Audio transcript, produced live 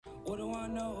What do I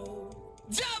know?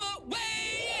 Java way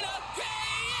in a gray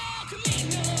El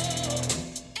Camino.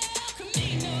 El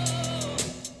Camino.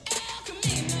 El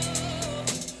Camino.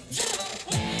 Java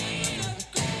way in a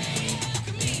gray El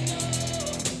Camino.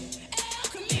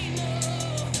 El Camino.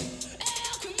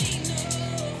 El Camino.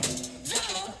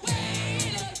 Java way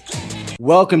in a gray.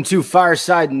 Welcome to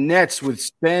Fireside Nets with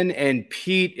Spen and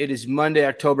Pete. It is Monday,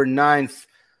 October 9th,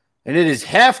 and it is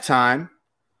halftime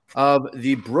of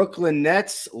the Brooklyn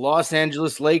Nets, Los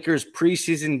Angeles Lakers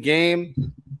preseason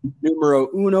game, numero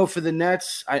uno for the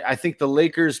Nets. I think the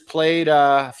Lakers played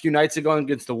a few nights ago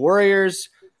against the Warriors,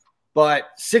 but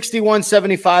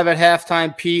 61-75 at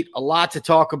halftime, Pete. A lot to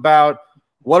talk about.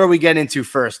 What are we getting into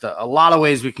first? A lot of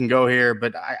ways we can go here,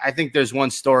 but I think there's one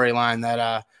storyline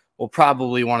that we'll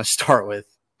probably want to start with.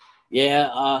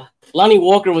 Yeah, Lonnie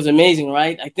Walker was amazing,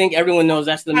 right? I think everyone knows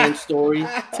that's the main story.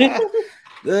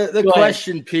 The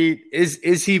question, Pete,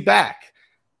 is he back?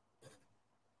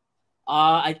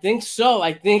 I think so.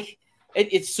 I think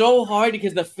it's so hard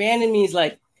because the fan in me is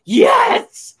like,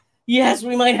 yes,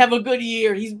 we might have a good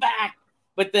year. He's back.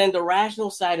 But then the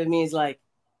rational side of me is like,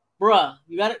 bruh,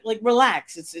 you got to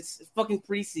relax. It's fucking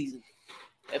preseason.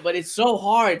 But it's so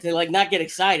hard to not get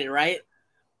excited, right?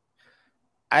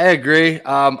 I agree.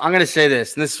 I'm going to say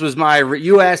this. And this was you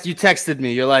texted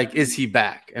me. You're like, is he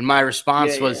back? And my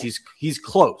response was he's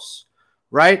close,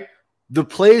 right? The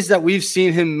plays that we've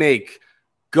seen him make,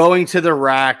 going to the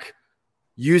rack,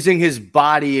 using his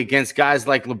body against guys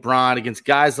like LeBron, against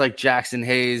guys like Jackson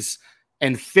Hayes,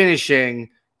 and finishing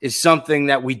is something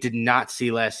that we did not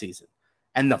see last season.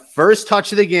 And the first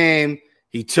touch of the game,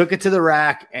 he took it to the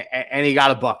rack and he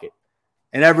got a bucket.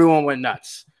 And everyone went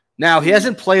nuts. Now, he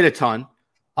hasn't played a ton.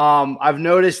 I've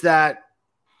noticed that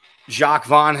Jacques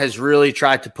Vaughn has really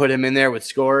tried to put him in there with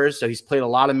scorers. So he's played a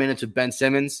lot of minutes with Ben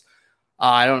Simmons.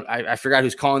 I forgot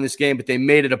who's calling this game, but they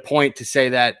made it a point to say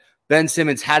that Ben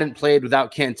Simmons hadn't played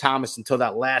without Cam Thomas until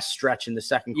that last stretch in the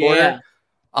second quarter.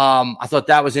 I thought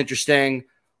that was interesting.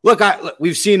 Look,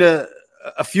 we've seen a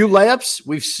few layups.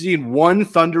 We've seen one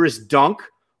thunderous dunk,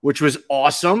 which was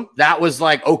awesome. That was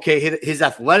like, okay, his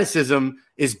athleticism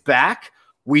is back.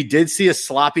 We did see a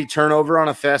sloppy turnover on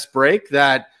a fast break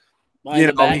that,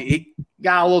 he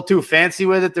got a little too fancy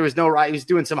with it. There was no right. He was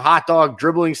doing some hot dog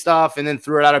dribbling stuff and then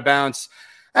threw it out of bounds.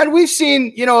 And we've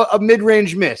seen, a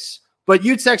mid-range miss. But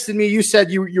you texted me. You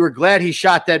said you were glad he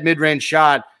shot that mid-range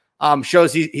shot.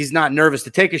 Shows he's not nervous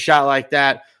to take a shot like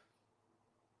that.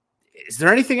 Is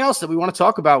there anything else that we want to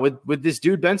talk about with this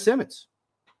dude, Ben Simmons?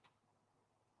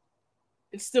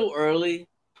 It's still early.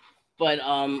 But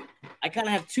I kind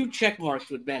of have two check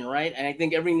marks with Ben, right? And I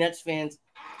think every Nets fan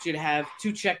should have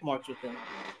two check marks with him.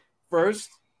 First,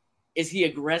 is he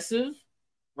aggressive,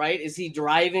 right? Is he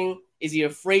driving? Is he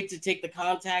afraid to take the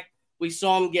contact? We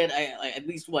saw him get at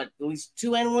least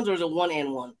two and-ones, or is it one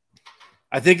and one?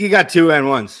 I think he got two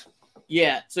and-ones.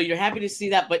 Yeah, so you're happy to see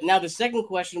that. But now the second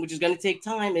question, which is going to take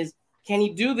time, is can he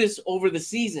do this over the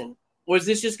season? Or is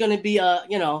this just going to be a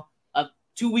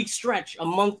 2-week stretch, a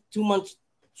month, 2 months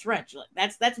stretch?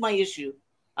 That's my issue.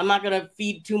 I'm not gonna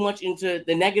feed too much into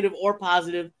the negative or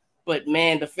positive, but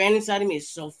man, the fan inside of me is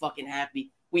so fucking happy.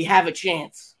 We have a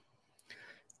chance.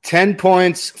 10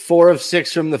 points, 4 of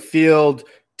 6 from the field,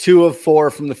 2 of 4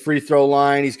 from the free throw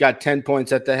line. He's got 10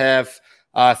 points at the half,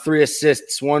 3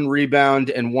 assists, 1 rebound,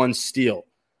 and 1 steal.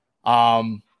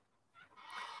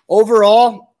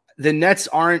 Overall, the Nets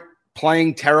aren't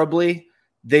playing terribly.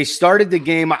 They started the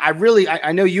game. I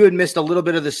know you had missed a little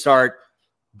bit of the start.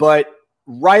 But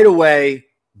right away,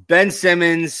 Ben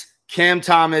Simmons, Cam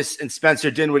Thomas, and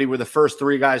Spencer Dinwiddie were the first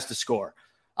 3 guys to score.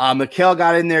 Mikal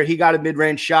got in there. He got a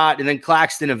mid-range shot, and then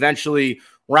Claxton eventually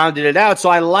rounded it out. So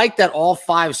I like that all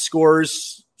 5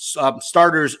 starters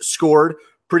scored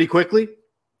pretty quickly.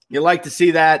 You like to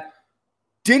see that.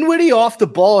 Dinwiddie off the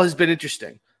ball has been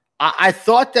interesting. I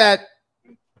thought that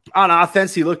on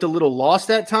offense he looked a little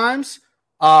lost at times.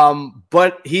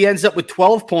 But he ends up with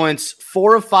 12 points,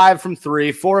 4 of 5 from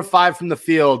 3, 4 of 5 from the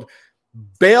field,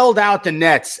 bailed out the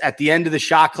Nets at the end of the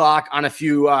shot clock on a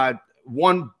few,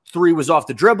 1 3 was off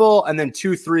the dribble, and then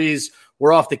 2 3s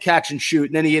were off the catch and shoot.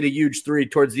 And then he hit a huge 3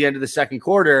 towards the end of the second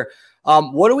quarter.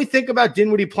 What do we think about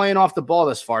Dinwiddie playing off the ball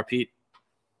this far, Pete?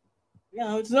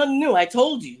 Yeah, it's nothing new. I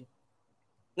told you.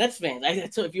 Nets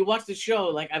fans, so if you watch the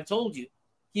show, I've told you,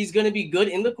 he's going to be good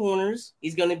in the corners.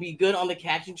 He's going to be good on the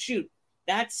catch and shoot.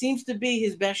 That seems to be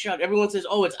his best shot. Everyone says,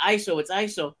 oh, it's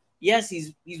ISO. Yes,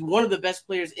 he's one of the best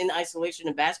players in isolation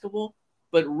in basketball.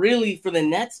 But really, for the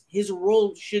Nets, his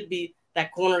role should be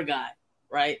that corner guy,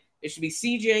 right? It should be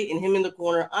CJ and him in the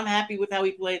corner. I'm happy with how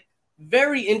he played.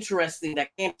 Very interesting that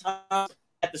Cam Thomas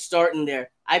at the start in there.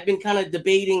 I've been kind of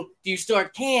debating, do you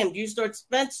start Cam? Do you start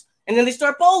Spence? And then they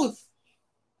start both.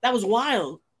 That was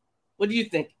wild. What do you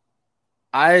think?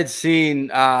 I had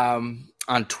seen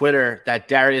on Twitter that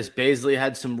Darius Baisley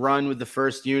had some run with the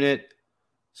first unit,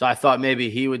 so I thought maybe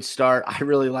he would start. I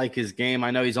really like his game.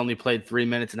 I know he's only played 3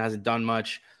 minutes and hasn't done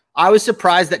much. I was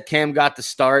surprised that Cam got the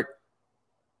start,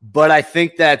 but I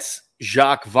think that's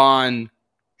Jacques Vaughn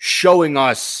showing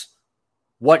us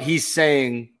what he's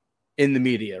saying in the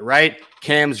media, right?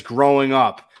 Cam's growing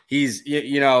up. He's,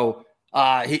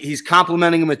 he's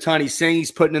complimenting him a ton. He's saying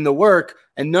he's putting in the work,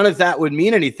 and none of that would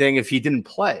mean anything if he didn't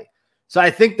play. So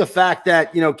I think the fact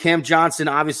that, Cam Johnson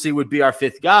obviously would be our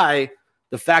fifth guy,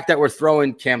 the fact that we're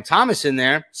throwing Cam Thomas in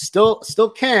there, still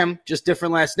Cam, just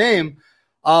different last name,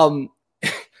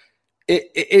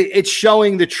 it's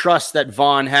showing the trust that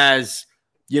Vaughn has,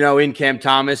 in Cam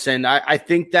Thomas. And I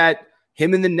think that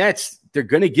him and the Nets, they're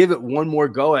going to give it one more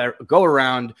go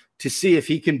around to see if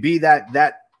he can be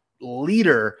that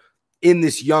leader in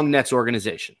this young Nets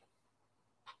organization.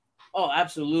 Oh,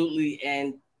 absolutely.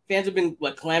 And fans have been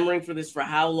clamoring for this for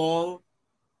how long?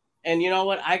 And you know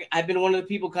what? I've been one of the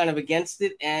people kind of against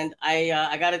it, and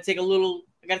I got to take a little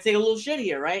shit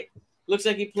here, right? Looks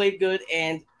like he played good,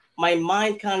 and my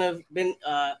mind kind of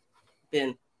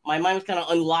my mind was kind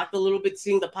of unlocked a little bit,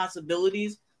 seeing the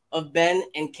possibilities of Ben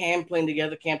and Cam playing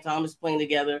together, Cam Thomas playing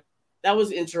together. That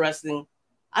was interesting.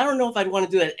 I don't know if I'd want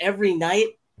to do that every night.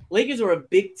 Lakers are a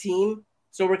big team,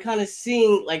 so we're kind of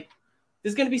seeing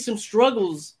there's going to be some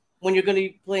struggles when you're going to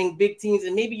be playing big teams,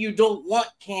 and maybe you don't want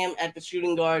Cam at the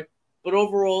shooting guard, but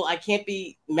overall, I can't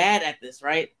be mad at this,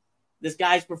 right? This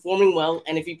guy's performing well,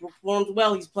 and if he performs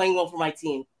well, he's playing well for my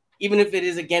team, even if it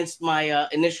is against my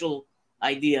initial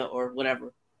idea or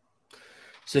whatever.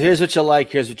 So here's what you like,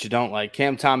 here's what you don't like.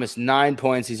 Cam Thomas, 9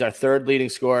 points. He's our third leading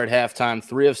scorer at halftime,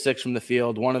 3 of 6 from the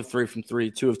field, 1 of 3 from 3,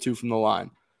 2 of 2 from the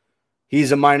line.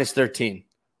 He's a minus 13.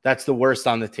 That's the worst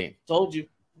on the team. Told you.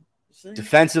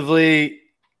 Defensively,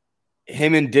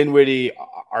 him and Dinwiddie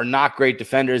are not great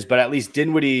defenders, but at least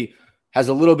Dinwiddie has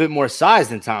a little bit more size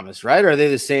than Thomas, right? Or are they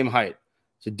the same height?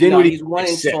 So Dinwiddie's 1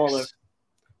 inch taller.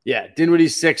 Yeah,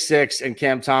 Dinwiddie's 6'6", and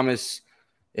Cam Thomas,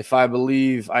 if I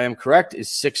believe I am correct, is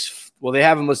 6. Well, they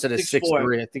have him listed as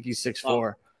 6'3". I think he's 6'4".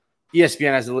 Oh.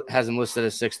 ESPN has him listed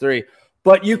as 6'3".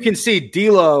 But you can see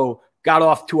D'Lo got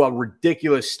off to a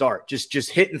ridiculous start,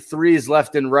 just hitting threes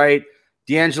left and right.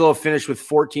 D'Angelo finished with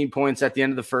 14 points at the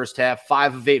end of the first half,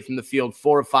 5 of 8 from the field,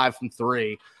 4 of 5 from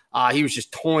 3. He was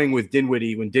just toying with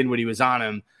Dinwiddie when Dinwiddie was on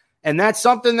him. And that's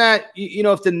something that,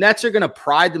 if the Nets are going to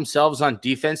pride themselves on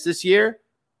defense this year,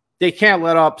 they can't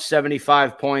let up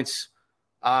 75 points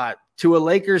to a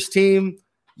Lakers team.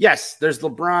 Yes, there's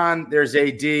LeBron, there's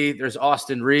AD, there's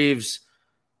Austin Reeves.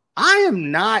 I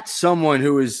am not someone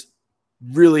who is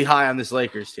really high on this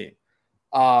Lakers team.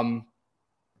 I'm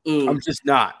just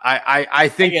not. I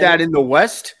think that in the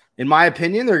West, in my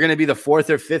opinion, they're going to be the 4th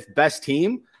or 5th best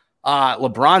team.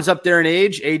 LeBron's up there in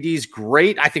age. AD's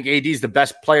great. I think AD's the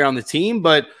best player on the team,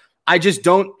 but I just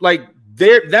don't like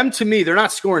them. To me, they're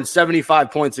not scoring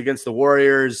 75 points against the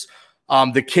Warriors,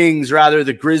 the Kings, rather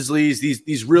the Grizzlies,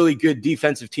 these really good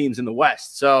defensive teams in the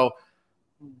West. So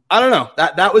I don't know.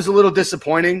 That was a little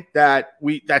disappointing that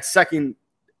second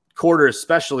quarter,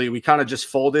 especially, we kind of just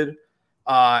folded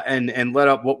and let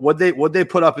up. What they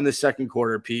put up in the second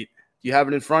quarter, Pete? Do you have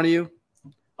it in front of you?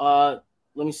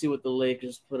 Let me see what the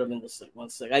Lakers put up in the second. 1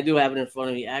 second. I do have it in front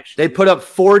of me, actually. They put up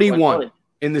 41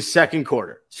 in the second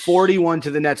quarter, 41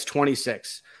 to the Nets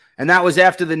 26. And that was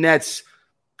after the Nets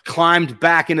climbed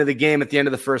back into the game at the end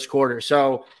of the first quarter.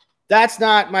 So that's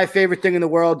not my favorite thing in the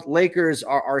world. Lakers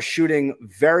are shooting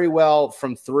very well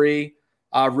from 3.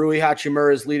 Rui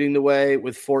Hachimura is leading the way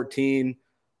with 14.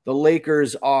 The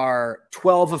Lakers are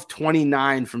 12 of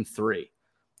 29 from 3.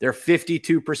 They're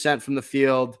 52% from the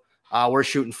field. We're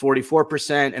shooting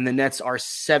 44%, and the Nets are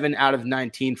 7 out of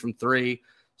 19 from 3.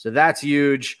 So that's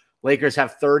huge. Lakers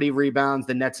have 30 rebounds.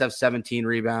 The Nets have 17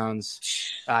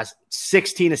 rebounds.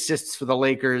 16 assists for the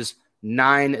Lakers,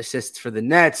 9 assists for the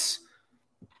Nets.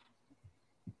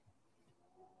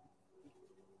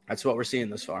 That's what we're seeing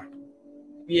thus far.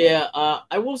 Yeah,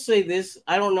 I will say this.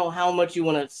 I don't know how much you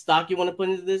want to put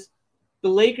into this. The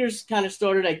Lakers kind of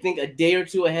started, I think, a day or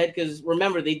two ahead because,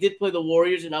 remember, they did play the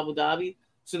Warriors in Abu Dhabi.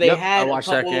 So they had a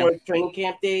couple more training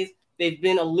camp days. They've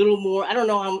been a little more – I don't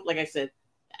know how – like I said,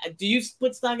 do you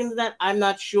put stock into that? I'm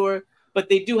not sure. But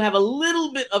they do have a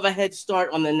little bit of a head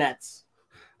start on the Nets.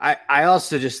 I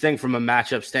also just think from a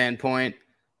matchup standpoint,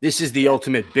 this is the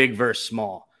ultimate big versus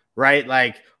small, right?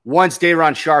 Like once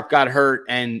Day'Ron Sharpe got hurt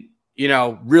and,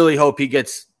 really hope he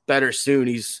gets better soon.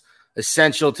 He's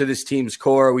essential to this team's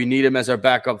core. We need him as our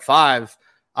backup 5.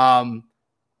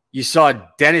 You saw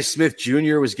Dennis Smith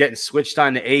Jr. was getting switched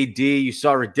on to AD. You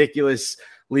saw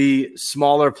ridiculously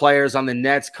smaller players on the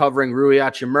Nets covering Rui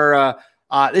Hachimura.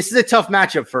 This is a tough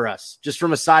matchup for us, just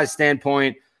from a size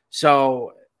standpoint.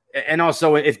 So, and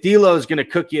also if D'Lo is going to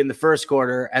cook you in the first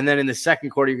quarter, and then in the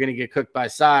second quarter you're going to get cooked by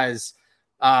size,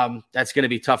 that's going to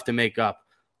be tough to make up.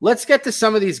 Let's get to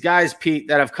some of these guys, Pete,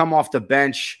 that have come off the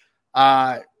bench.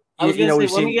 I was going to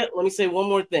say, let me say one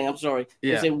more thing. I'm sorry.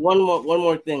 Yeah. Let me say one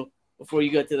more thing before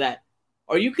you get to that.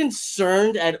 Are you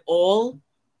concerned at all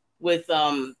with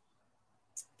the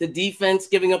defense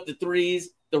giving up the threes,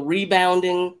 the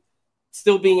rebounding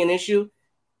still being an issue?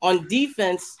 On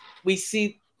defense, we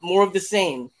see more of the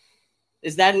same.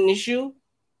 Is that an issue,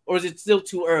 or is it still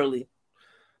too early?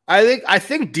 I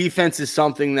think defense is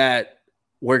something that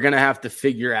we're going to have to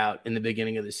figure out in the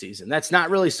beginning of the season. That's not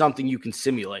really something you can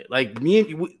simulate. Like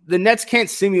the Nets can't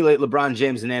simulate LeBron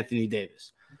James and Anthony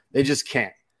Davis. They just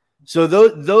can't. So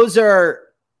those are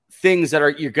things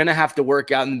that you're going to have to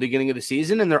work out in the beginning of the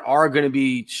season, and there are going to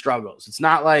be struggles. It's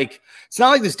not like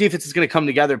this defense is going to come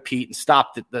together, Pete, and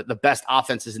stop the best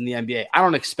offenses in the NBA. I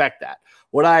don't expect that.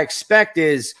 What I expect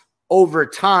is over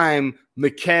time,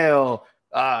 Mikal,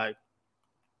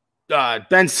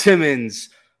 Ben Simmons,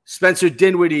 Spencer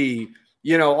Dinwiddie,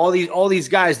 all these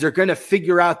guys, they're going to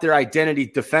figure out their identity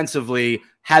defensively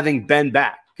having Ben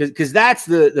back, because that's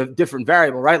the different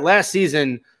variable, right? Last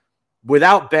season,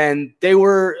 without Ben, they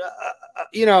were,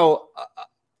 a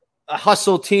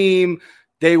hustle team.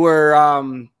 They were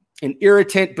an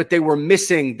irritant, but they were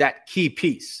missing that key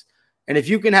piece. And if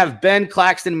you can have Ben,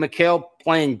 Claxton, and Mikal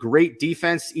playing great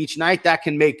defense each night, that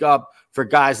can make up for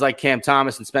guys like Cam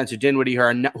Thomas and Spencer Dinwiddie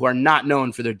who are not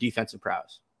known for their defensive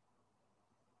prowess.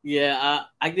 Yeah,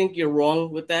 I think you're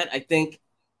wrong with that. I think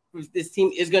if this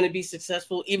team is going to be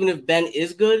successful, even if Ben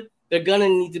is good, they're going to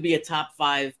need to be a top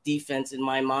 5 defense in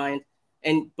my mind.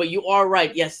 But you are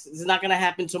right. Yes, this is not going to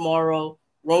happen tomorrow.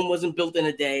 Rome wasn't built in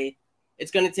a day.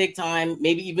 It's going to take time,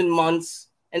 maybe even months.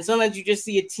 And sometimes you just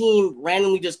see a team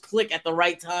randomly just click at the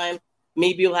right time.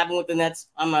 Maybe it'll happen with the Nets.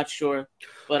 I'm not sure.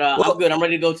 But I'm good. I'm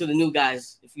ready to go to the new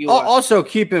guys. If you are. Also,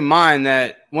 keep in mind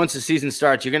that once the season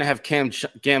starts, you're going to have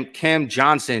Cam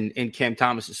Johnson in Cam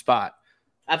Thomas's spot.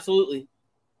 Absolutely.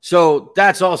 So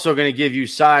that's also going to give you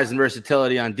size and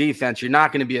versatility on defense. You're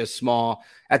not going to be as small.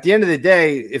 At the end of the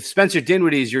day, if Spencer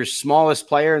Dinwiddie is your smallest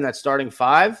player in that starting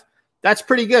 5, that's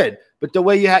pretty good. But the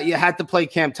way you had to play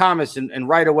Cam Thomas, and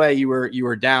right away you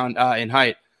were down in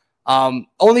height.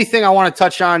 Only thing I want to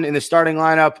touch on in the starting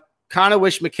lineup, kind of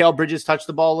wish Mikal Bridges touched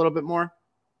the ball a little bit more.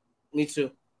 Me too.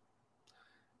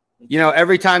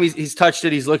 Every time he's touched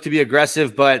it, he's looked to be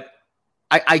aggressive, but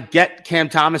I get Cam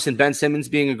Thomas and Ben Simmons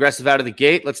being aggressive out of the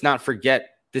gate. Let's not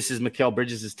forget this is Mikal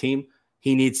Bridges' team.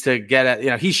 He needs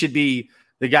to he should be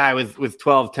the guy with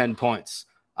 12, 10 points.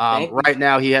 Right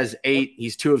now he has 8.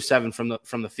 He's 2 of 7 from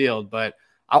the field, but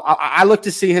I look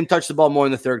to see him touch the ball more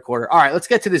in the third quarter. All right, let's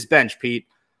get to this bench, Pete.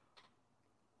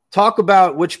 Talk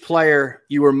about which player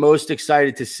you were most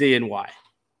excited to see and why.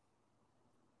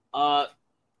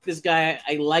 This guy,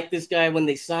 I like this guy when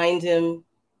they signed him.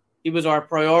 He was our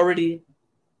priority,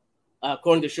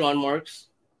 according to Sean Marks.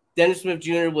 Dennis Smith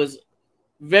Jr. was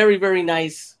very, very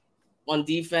nice on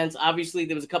defense. Obviously,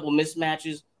 there was a couple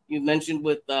mismatches you mentioned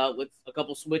with a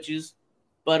couple switches.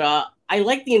 But I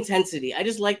like the intensity. I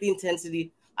just like the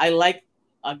intensity. I like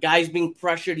guys being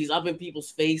pressured. He's up in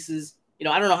people's faces.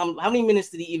 I don't know how many minutes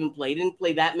did he even play. He didn't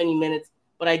play that many minutes,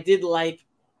 but I did like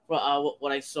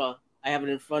what I saw. I have it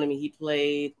in front of me. He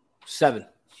played 7.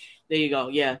 There you go.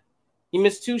 Yeah. He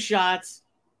missed 2 shots,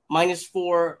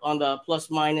 -4 on the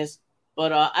plus-minus.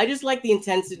 But I just like the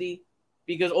intensity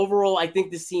because overall I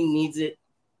think this team needs it.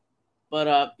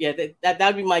 But, that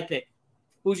would be my pick.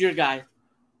 Who's your guy?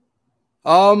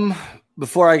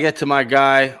 Before I get to my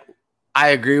guy, I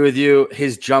agree with you.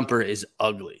 His jumper is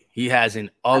ugly. He has an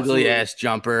ugly-ass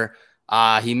jumper.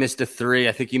 He missed a 3.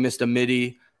 I think he missed a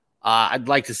midi. I'd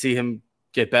like to see him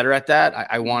get better at that.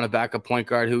 I want a backup point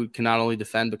guard who can not only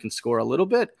defend but can score a little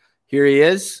bit. Here he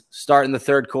is, starting the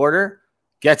third quarter.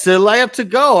 Gets a layup to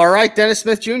go. All right, Dennis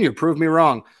Smith Jr., prove me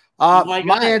wrong.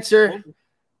 My answer,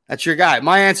 that's your guy.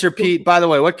 My answer, Pete, by the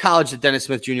way, what college did Dennis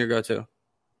Smith Jr. go to?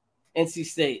 NC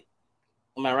State.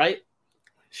 Am I right?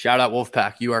 Shout out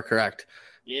Wolfpack. You are correct.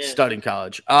 Yeah. Studying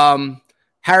college.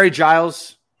 Harry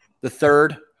Giles, the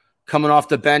third, coming off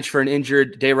the bench for an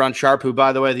injured Day'Ron Sharpe, who,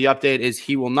 by the way, the update is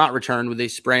he will not return with a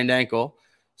sprained ankle.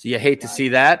 So you hate to see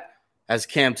that. As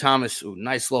Cam Thomas,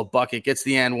 nice little bucket, gets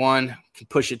the and one, can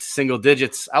push it to single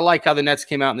digits. I like how the Nets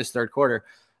came out in this third quarter.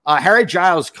 Harry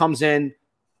Giles comes in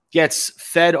gets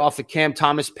fed off a Cam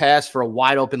Thomas pass for a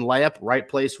wide open layup, right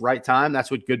place, right time. That's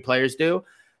what good players do.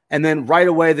 And then right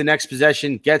away, the next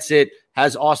possession gets it,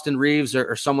 has Austin Reeves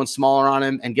or someone smaller on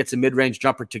him and gets a mid-range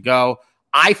jumper to go.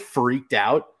 I freaked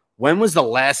out. When was the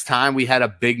last time we had a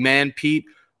big man, Pete,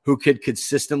 who could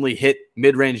consistently hit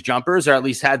mid-range jumpers or at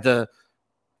least had the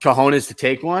cojones to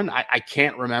take one? I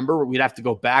can't remember. We'd have to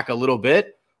go back a little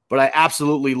bit. But I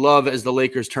absolutely love, as the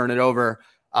Lakers turn it over,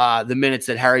 the minutes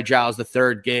that Harry Giles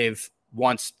III gave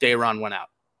once Day'Ron went out.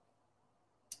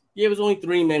 Yeah, it was only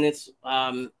 3 minutes,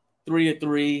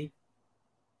 3-3.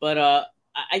 But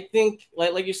I think,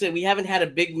 like you said, we haven't had a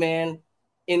big man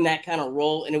in that kind of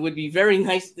role, and it would be very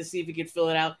nice to see if he could fill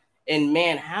it out. And,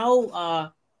 man,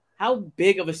 how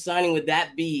big of a signing would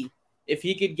that be if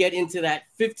he could get into that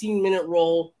 15-minute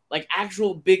role, like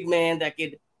actual big man that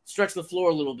could stretch the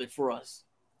floor a little bit for us?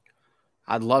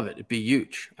 I'd love it. It'd be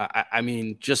huge. I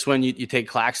mean, just when you take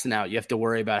Claxton out, you have to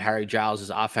worry about Harry Giles'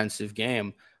 offensive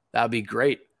game. That would be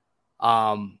great.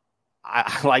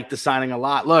 I like the signing a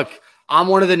lot. Look, I'm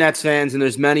one of the Nets fans, and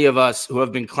there's many of us who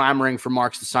have been clamoring for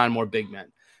Marks to sign more big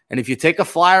men. And if you take a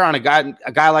flyer on a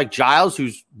guy like Giles,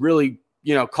 who's really,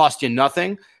 cost you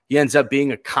nothing, he ends up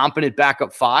being a competent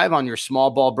backup 5 on your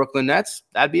small ball Brooklyn Nets,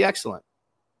 that'd be excellent.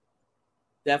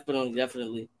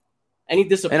 Definitely. Any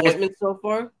disappointment so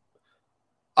far?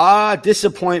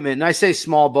 Disappointment. And I say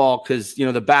small ball because,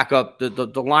 the backup, the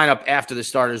lineup after the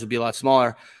starters would be a lot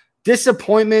smaller.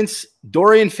 Disappointments,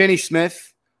 Dorian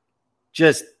Finney-Smith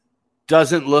just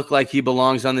doesn't look like he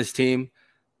belongs on this team.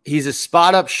 He's a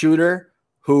spot-up shooter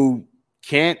who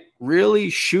can't really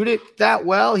shoot it that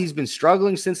well. He's been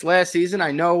struggling since last season.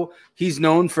 I know he's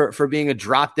known for being a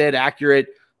drop-dead accurate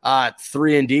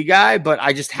 3-and-D guy, but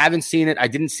I just haven't seen it. I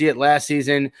didn't see it last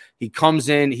season. He comes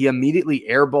in, he immediately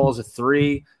airballs a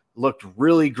 3, looked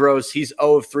really gross. He's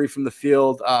 0 of 3 from the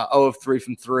field, 0 of 3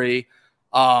 from 3.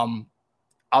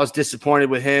 I was disappointed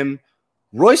with him.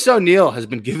 Royce O'Neal has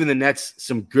been giving the Nets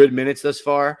some good minutes thus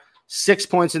far. 6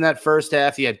 points in that first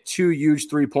half. He had 2 huge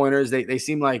 3-pointers. They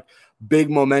seem like big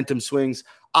momentum swings.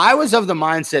 I was of the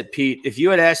mindset, Pete, if you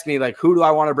had asked me, like, who do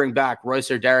I want to bring back, Royce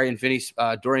or Dorian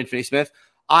Finney-Smith,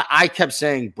 I kept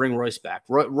saying bring Royce back.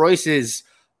 Royce is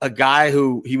a guy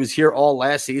who he was here all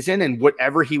last season, and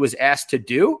whatever he was asked to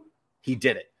do, he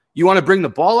did it. You want to bring the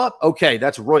ball up? Okay,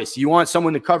 that's Royce. You want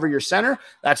someone to cover your center?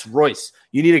 That's Royce.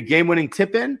 You need a game-winning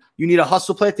tip-in? You need a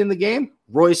hustle play at the end of the game?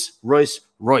 Royce.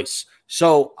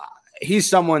 So he's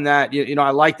someone that, I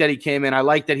like that he came in. I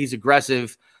like that he's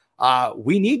aggressive.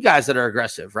 We need guys that are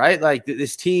aggressive, right? Like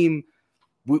this team,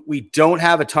 we don't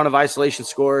have a ton of isolation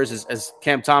scorers as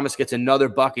Cam Thomas gets another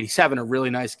bucket. He's having a really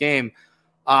nice game.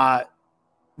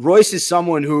 Royce is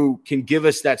someone who can give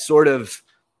us that sort of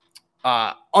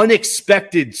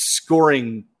unexpected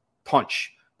scoring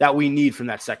punch that we need from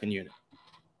that second unit.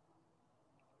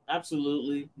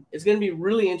 Absolutely. It's going to be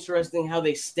really interesting how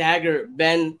they stagger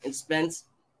Ben and Spence.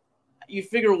 You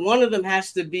figure one of them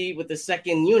has to be with the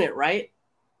second unit, right?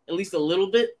 At least a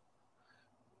little bit.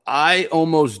 I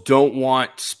almost don't want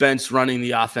Spence running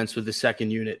the offense with the second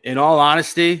unit. In all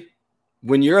honesty,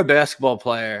 when you're a basketball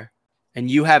player and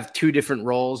you have 2 different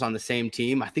roles on the same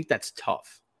team, I think that's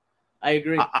tough. I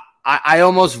agree. I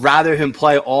almost rather him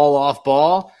play all off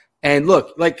ball. And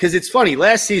look, because it's funny,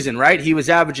 last season, right? He was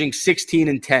averaging 16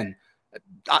 and 10.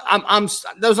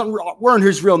 Those weren't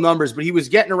his real numbers, but he was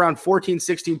getting around 14,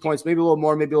 16 points, maybe a little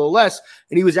more, maybe a little less.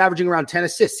 And he was averaging around 10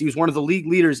 assists. He was one of the league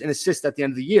leaders in assists at the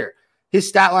end of the year. His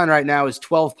stat line right now is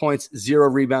 12 points, 0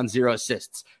 rebounds, 0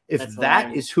 assists. If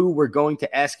that is who we're going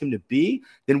to ask him to be,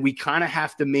 then we kind of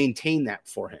have to maintain that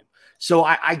for him. So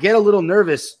I get a little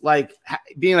nervous, like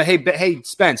being like, hey,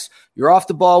 Spence, you're off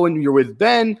the ball when you're with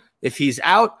Ben. If he's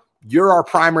out, you're our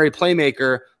primary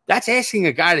playmaker. That's asking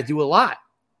a guy to do a lot.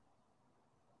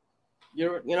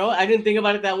 I didn't think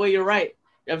about it that way. You're right.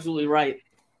 You're absolutely right.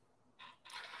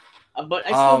 But I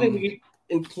still think we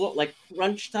could, like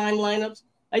crunch time lineups,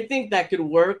 I think that could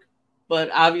work.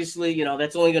 But obviously,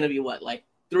 that's only going to be what, like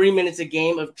 3 minutes a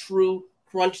game of true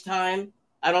crunch time.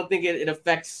 I don't think it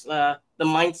affects the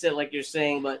mindset like you're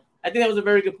saying, but I think that was a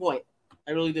very good point.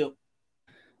 I really do.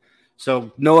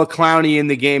 So Noah Clowney in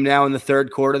the game now in the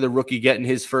third quarter, the rookie getting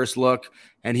his first look,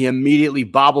 and he immediately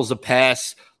bobbles a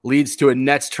pass, leads to a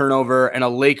Nets turnover and a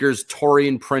Lakers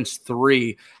Taurean Prince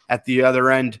 3 at the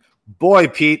other end. Boy,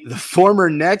 Pete, the former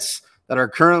Nets that are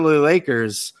currently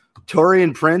Lakers,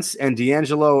 Taurean Prince and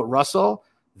D'Angelo Russell,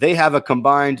 they have a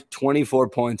combined 24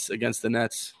 points against the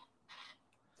Nets.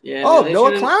 Yeah.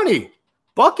 Noah Clowney,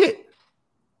 bucket.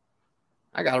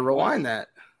 I got to rewind that.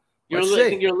 I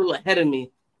think you're a little ahead of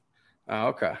me. Oh,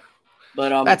 okay.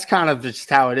 But That's kind of just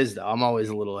how it is, though. I'm always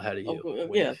a little ahead of you. Of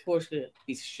course, yeah,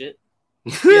 piece of shit.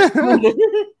 Yeah.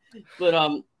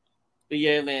 but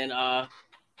yeah, man.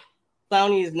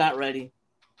 Clowney is not ready.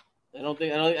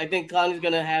 I think Clowney's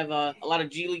gonna have a lot of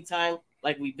G League time,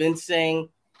 like we've been saying.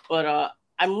 But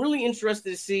I'm really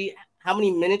interested to see how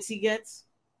many minutes he gets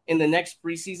in the next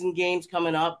preseason games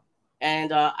coming up,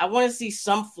 and I want to see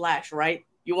some flash. Right,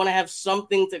 you want to have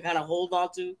something to kind of hold on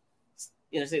to.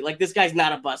 Say like this guy's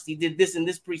not a bust. He did this in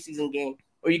this preseason game,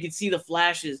 or you can see the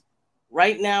flashes.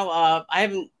 Right now, I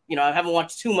haven't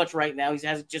watched too much right now. He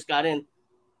hasn't just got in.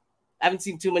 I haven't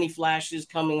seen too many flashes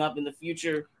coming up in the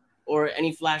future, or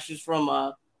any flashes from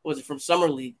from Summer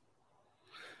League.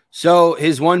 So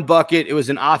his one bucket, it was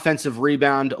an offensive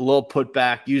rebound, a little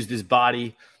putback, used his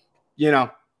body.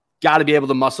 Got to be able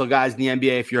to muscle guys in the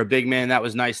NBA if you're a big man. That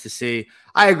was nice to see.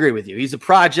 I agree with you. He's a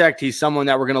project. He's someone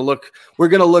that we're going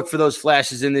to look for those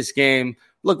flashes in this game.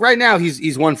 Look, right now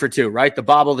he's 1 for 2, right? The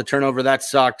bobble, the turnover, that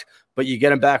sucked, but you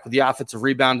get him back with the offensive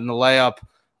rebound and the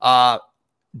layup.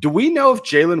 Do we know if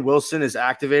Jalen Wilson is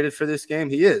activated for this game?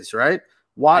 He is, right?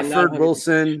 Watford,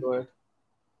 Wilson. Sure.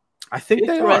 I think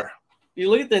they are.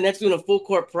 You look at the Nets doing a full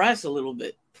court press a little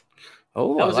bit.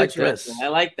 Oh, I like this. I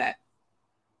like that.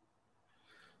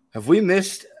 Have we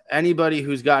missed anybody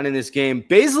who's gotten in this game?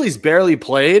 Baisley's barely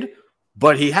played,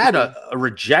 but he had a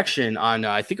rejection on,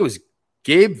 I think it was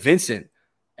Gabe Vincent,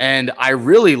 and I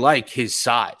really like his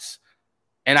size.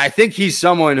 And I think he's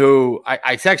someone who,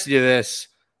 I texted you this,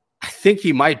 I think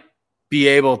he might be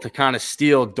able to kind of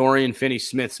steal Dorian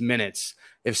Finney-Smith's minutes.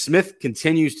 If Smith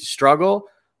continues to struggle,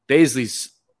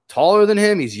 Baisley's taller than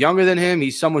him. He's younger than him.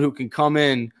 He's someone who can come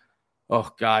in. Oh,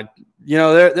 God.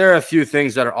 There are a few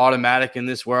things that are automatic in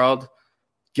this world.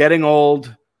 Getting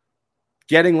old,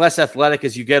 getting less athletic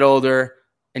as you get older,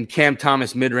 and Cam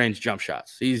Thomas mid-range jump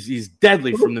shots. He's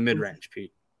deadly from the mid-range,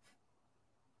 Pete.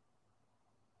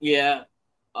 Yeah.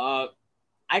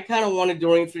 I kind of wanted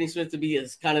Dorian Finney-Smith to be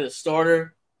as kind of the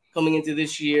starter coming into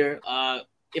this year.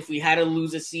 If we had to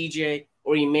lose a CJ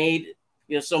or he made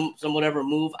some whatever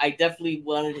move, I definitely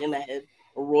wanted him ahead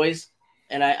of Royce.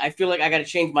 And I feel like I got to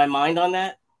change my mind on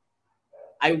that.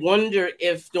 I wonder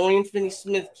if Dorian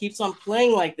Finney-Smith keeps on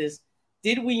playing like this,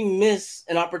 did we miss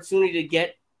an opportunity to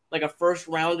get like a first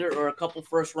rounder or a couple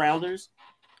first rounders?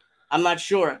 I'm not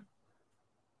sure.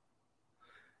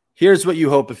 Here's what you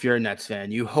hope if you're a Nets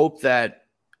fan. You hope that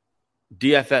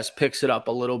DFS picks it up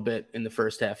a little bit in the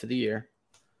first half of the year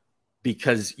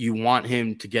because you want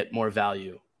him to get more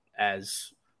value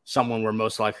as someone we're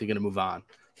most likely going to move on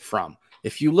from.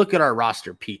 If you look at our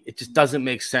roster, Pete, it just doesn't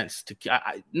make sense to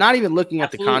not even looking at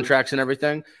the contracts and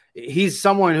everything. He's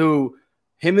someone who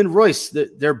him and Royce,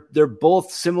 they're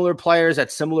both similar players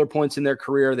at similar points in their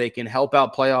career. They can help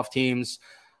out playoff teams.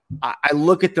 I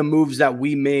look at the moves that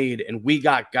we made, and we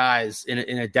got guys in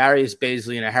a Darius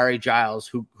Baisley and a Harry Giles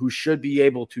who should be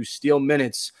able to steal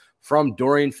minutes from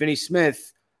Dorian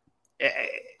Finney-Smith,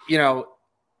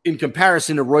 in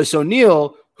comparison to Royce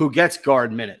O'Neal, who gets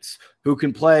guard minutes, who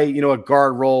can play, a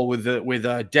guard role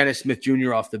with Dennis Smith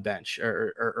Jr. off the bench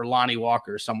or Lonnie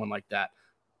Walker or someone like that.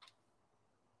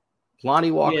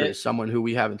 Lonnie Walker is someone who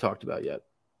we haven't talked about yet.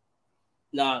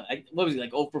 No, what was he,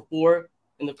 like 0 for 4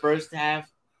 in the first half?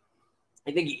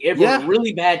 I think he airballed a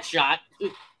really bad shot.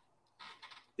 Did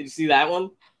you see that one?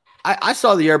 I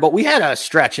saw the airball. We had a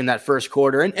stretch in that first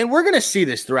quarter, and we're going to see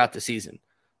this throughout the season.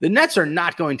 The Nets are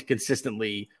not going to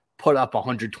consistently put up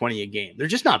 120 a game. They're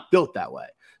just not built that way.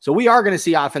 So we are going to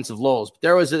see offensive lulls. But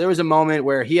there was a moment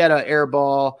where he had an air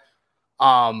ball.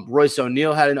 Royce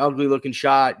O'Neal had an ugly looking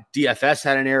shot. DFS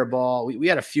had an air ball. We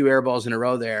had a few air balls in a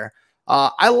row there.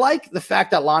 I like the fact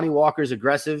that Lonnie Walker is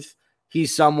aggressive.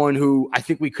 He's someone who I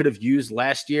think we could have used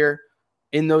last year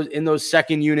in those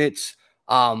second units.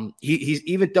 He's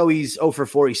even though he's 0 for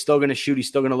 4, he's still going to shoot. He's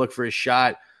still going to look for his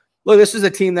shot. Look, this is a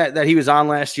team that he was on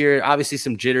last year. Obviously,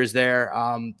 some jitters there.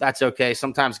 That's okay.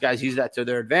 Sometimes guys use that to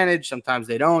their advantage. Sometimes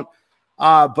they don't.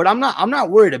 But I'm not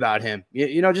worried about him.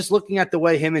 Just looking at the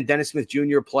way him and Dennis Smith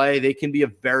Jr. play, they can be a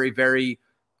very, very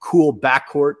cool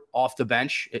backcourt off the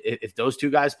bench if those two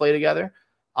guys play together.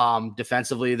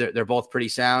 Defensively, they're both pretty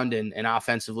sound, and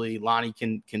offensively, Lonnie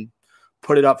can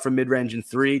put it up from mid-range and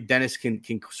 3. Dennis can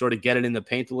sort of get it in the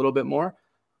paint a little bit more.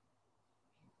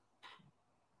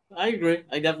 I agree.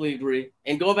 I definitely agree.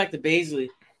 And going back to Baisley,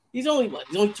 he's only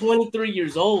 23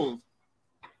 years old.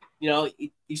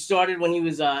 He started when he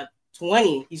was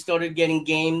 20. He started getting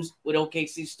games with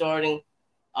OKC starting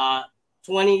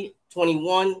 20,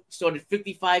 21, started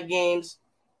 55 games,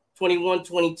 21,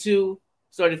 22,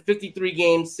 started 53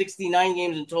 games, 69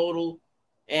 games in total.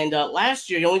 And last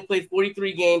year, he only played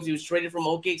 43 games. He was traded from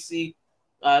OKC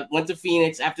Went to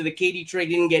Phoenix after the KD trade.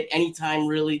 Didn't get any time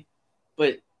really,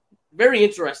 but very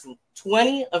interesting.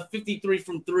 20 of 53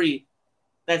 from three.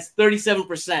 That's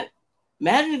 37%.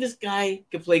 Imagine if this guy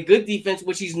could play good defense,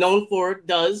 which he's known for,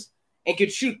 does, and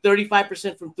could shoot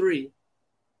 35% from three.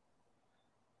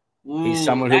 Ooh, he's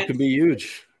someone who can be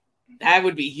huge. That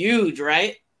would be huge,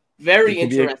 right? Very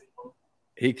interesting.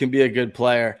 He can be a good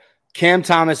player. Cam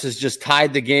Thomas has just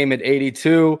tied the game at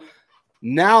 82.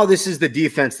 Now this is the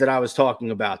defense that I was talking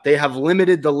about. They have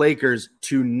limited the Lakers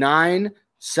to 9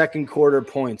 second quarter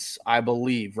points, I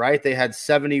believe, right? They had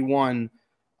 71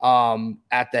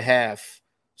 at the half.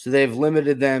 So they've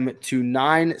limited them to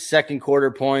 9 second quarter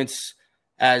points,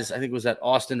 as I think it was that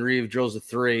Austin Reeves drills a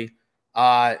three.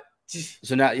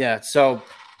 So now, yeah. So,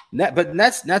 but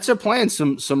Nets are playing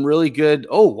some really good.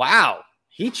 Oh, wow.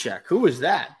 Heat check. Who was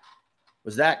that?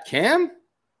 Was that Cam?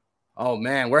 Oh,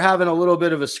 man. We're having a little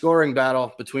bit of a scoring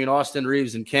battle between Austin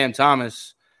Reeves and Cam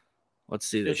Thomas. Let's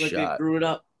see this shot. They threw it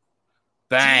up.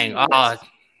 Bang. Oh, that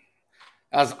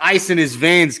was ice in his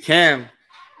veins, Cam.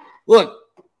 Look,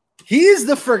 he is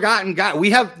the forgotten guy.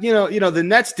 We have, the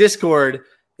Nets Discord.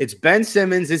 It's Ben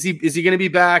Simmons. Is he going to be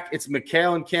back? It's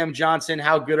Mikal and Cam Johnson.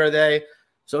 How good are they?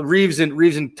 So Reeves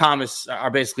and Thomas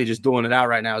are basically just doing it out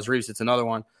right now. As Reeves hits another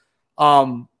one.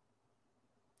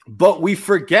 But we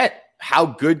forget how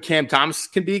good Cam Thomas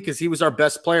can be because he was our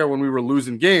best player when we were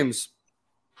losing games.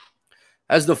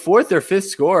 As the fourth or fifth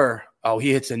scorer,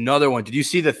 he hits another one. Did you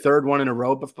see the third one in a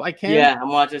row by Cam? Yeah, I'm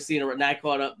watching seeing it. Now I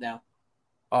caught up now.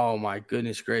 Oh my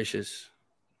goodness gracious.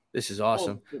 This is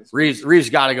awesome. Reeves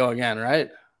got to go again, right?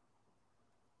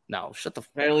 No, shut the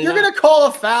fuck up. You're going to call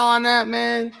a foul on that,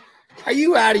 man? Are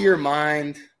you out of your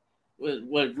mind?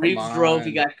 What Reeves drove,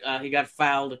 he got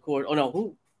fouled. Oh no,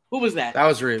 who was that? That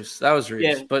was Reeves.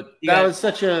 Yeah, but that was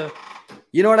such a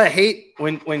you know what I hate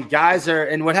when guys are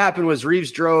and what happened was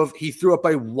Reeves drove, he threw up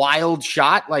a wild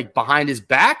shot like behind his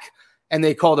back and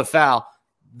they called a foul.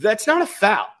 That's not a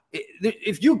foul.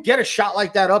 If you get a shot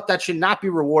like that up, that should not be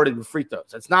rewarded with free throws.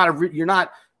 That's not you're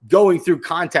not going through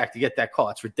contact to get that call.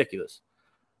 It's ridiculous.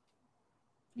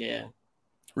 Yeah.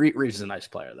 Reeves is a nice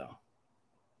player though.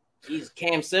 He's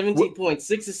Cam 17 points,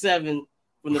 6 of 7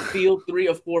 from the field, 3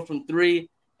 of 4 from 3,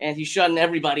 and he's shutting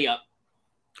everybody up.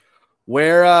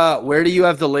 Where do you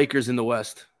have the Lakers in the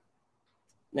West?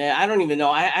 Man, I don't even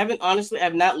know. I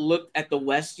have not looked at the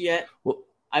West yet. Well,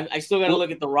 I still got to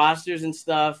look at the rosters and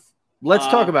stuff. Let's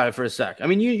talk about it for a sec. I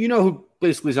mean, you know who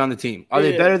basically is on the team. Are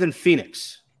they better than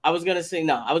Phoenix? I was gonna say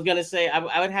no. I was gonna say I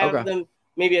would have them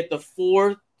maybe at the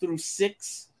 4 through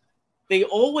 6. They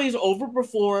always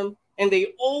overperform. And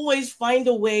they always find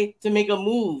a way to make a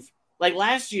move. Like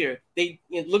last year,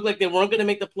 it looked like they weren't going to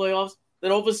make the playoffs.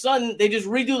 Then all of a sudden, they just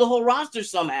redo the whole roster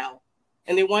somehow.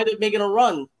 And they wind up making a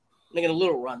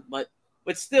little run. But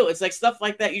still, it's like stuff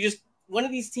like that. One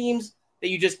of these teams that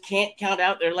you just can't count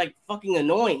out, they're like fucking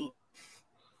annoying.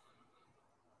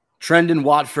 Trendon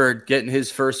Watford getting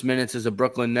his first minutes as a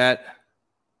Brooklyn Net.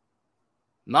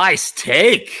 Nice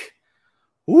take.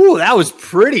 Ooh, that was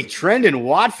pretty. Trendon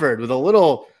Watford with a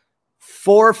little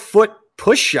 4-foot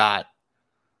push shot.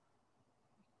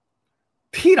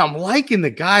 Pete, I'm liking the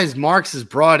guys Marks has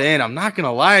brought in. I'm not going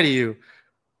to lie to you.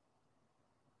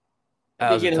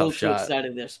 That was a tough shot.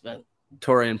 Excited there, Spen.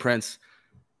 Torian Prince.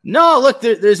 No, look,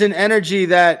 there's an energy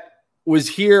that was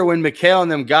here when Mikal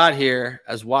and them got here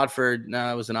as Watford.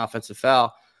 No, it was an offensive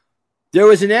foul. There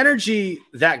was an energy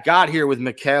that got here with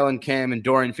Mikal and Cam and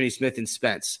Dorian Finney-Smith and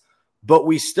Spence. But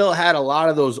we still had a lot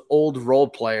of those old role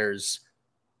players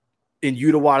in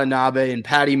Yuta Watanabe and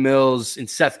Patty Mills and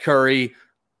Seth Curry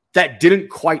that didn't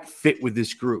quite fit with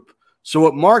this group. So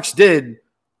what Marks did,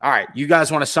 all right, you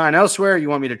guys want to sign elsewhere? You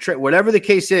want me to trade? Whatever the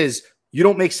case is, you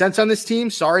don't make sense on this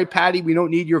team. Sorry, Patty, we don't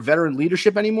need your veteran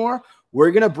leadership anymore. We're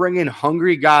going to bring in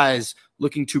hungry guys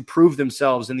looking to prove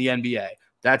themselves in the NBA.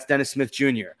 That's Dennis Smith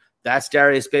Jr. That's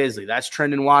Darius Baisley. That's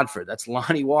Trendon Watford. That's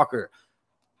Lonnie Walker.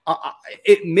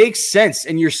 It makes sense,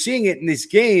 and you're seeing it in this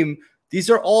game. These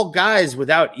are all guys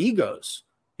without egos.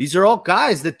 These are all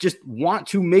guys that just want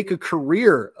to make a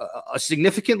career, a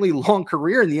significantly long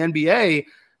career in the NBA,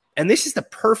 and this is the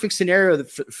perfect scenario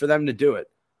for them to do it.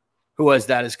 Who was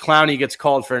that? As Clowney gets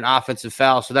called for an offensive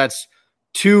foul, so that's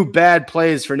 2 bad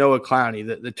plays for Noah Clowney.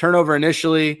 The turnover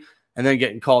initially and then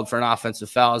getting called for an offensive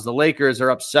foul as the Lakers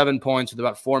are up 7 points with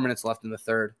about 4 minutes left in the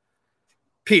third.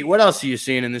 Pete, what else are you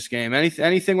seeing in this game?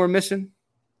 Anything we're missing?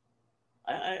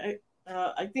 I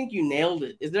think you nailed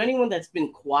it. Is there anyone that's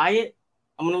been quiet?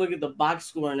 I'm going to look at the box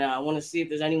score now. I want to see if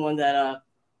there's anyone that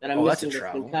I'm missing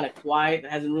that's been kind of quiet,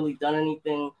 that hasn't really done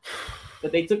anything.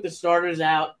 But they took the starters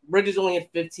out. Bridges only had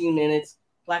 15 minutes.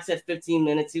 Plax had 15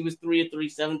 minutes. He was 3 of 3,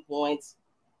 7 points.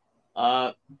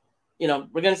 We're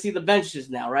going to see the benches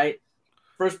now, right?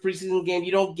 First preseason game,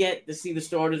 you don't get to see the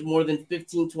starters more than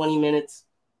 15, 20 minutes.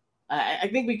 I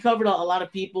think we covered a lot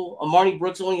of people. Amari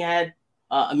Brooks only had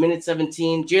a minute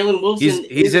 17. Jalen Wilson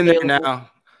he's in available. there now.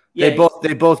 Yeah,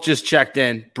 they both just checked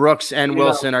in. Brooks and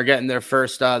Wilson are getting their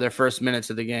first minutes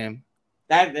of the game.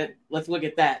 Let's look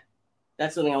at that.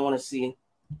 That's something I want to see.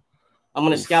 I'm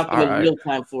going to scout them in real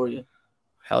time for you.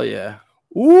 Hell yeah.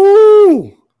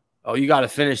 Ooh. Oh, you got to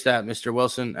finish that, Mr.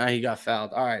 Wilson. He got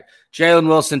fouled. All right. Jalen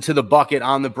Wilson to the bucket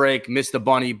on the break. Missed the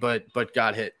bunny, but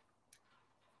got hit.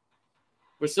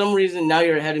 For some reason, now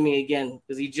you're ahead of me again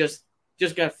because he just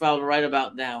got fouled right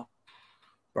about now.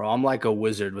 Bro, I'm like a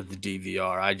wizard with the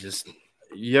DVR.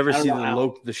 You ever see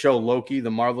the show Loki,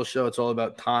 the Marvel show? It's all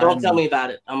about time. Don't tell me about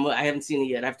it. I haven't seen it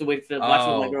yet. I have to wait to watch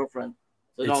it with my girlfriend.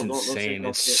 So it's insane.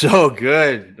 It's so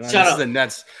good. Shut up. This is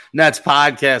the Nets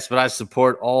podcast, but I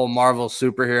support all Marvel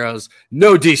superheroes.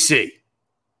 No DC.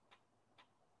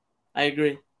 I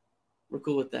agree. We're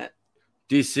cool with that.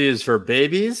 DC is for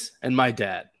babies and my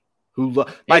dad.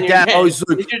 My dad always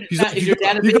like, is your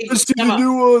dad a baby? You gotta see the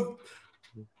new one.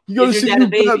 You gotta see the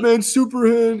new Batman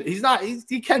Superman. He's not.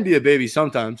 He can be a baby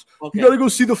sometimes. Okay. You gotta go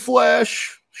see the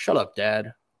Flash. Shut up,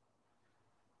 Dad.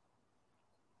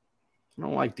 I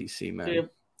don't like DC, man.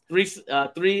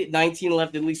 3:19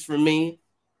 left, at least for me.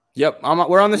 Yep,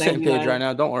 we're on the same page right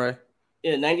now. Don't worry.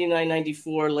 Yeah,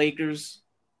 99-94 Lakers.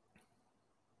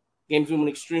 Game's moving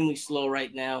extremely slow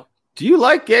right now. Do you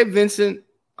like Gabe Vincent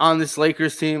on this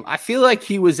Lakers team? I feel like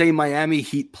he was a Miami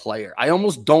Heat player. I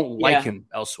almost don't like him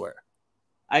elsewhere.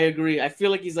 I agree. I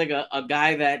feel like he's like a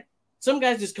guy that some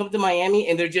guys just come to Miami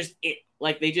and they're just it.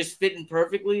 Like they just fit in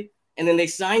perfectly. And then they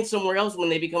sign somewhere else when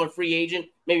they become a free agent,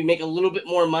 maybe make a little bit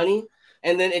more money.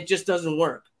 And then it just doesn't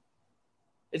work.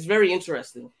 It's very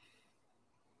interesting.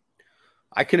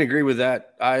 I can agree with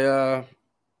that. I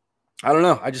don't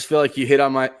know. I just feel like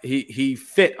he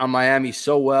fit on Miami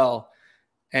so well.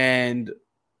 And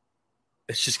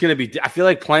it's just going to be – I feel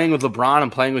like playing with LeBron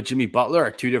and playing with Jimmy Butler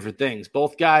are two different things.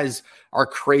 Both guys are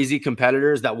crazy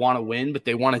competitors that want to win, but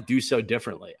they want to do so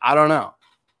differently. I don't know.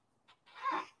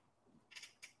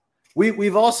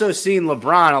 We've also seen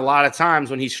LeBron a lot of times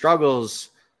when he struggles,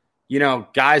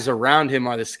 guys around him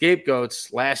are the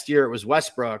scapegoats. Last year it was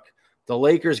Westbrook. The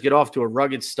Lakers get off to a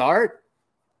rugged start.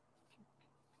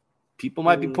 People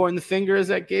might be pointing the fingers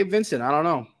at Gabe Vincent. I don't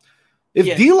know.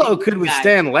 If D'Lo could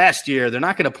withstand last year, they're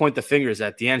not going to point the fingers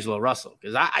at D'Angelo Russell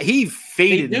because he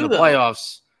faded in the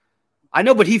playoffs. I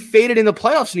know, but he faded in the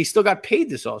playoffs and he still got paid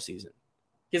this offseason.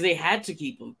 Because they had to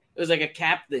keep him. It was like a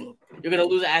cap thing. You're going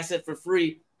to lose an asset for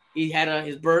free. He had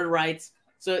his bird rights.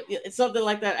 So it's something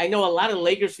like that. I know a lot of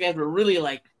Lakers fans were really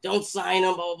like, don't sign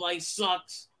him, blah, blah, he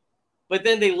sucks. But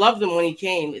then they loved him when he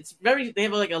came. They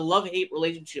have like a love-hate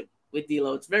relationship with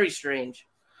D'Lo. It's very strange.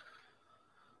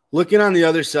 Looking on the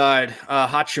other side,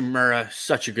 Hachimura,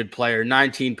 such a good player.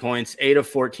 19 points, 8 of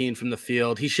 14 from the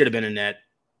field. He should have been a net.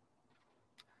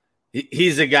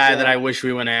 He's a guy that I wish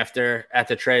we went after at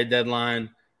the trade deadline.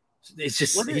 He's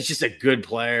just a good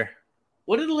player.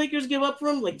 What did the Lakers give up for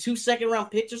him? Like 2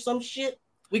 second-round picks or some shit?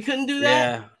 We couldn't do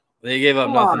that? Yeah, they gave up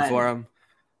nothing for him.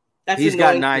 He's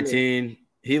got 19.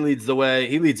 He leads the way.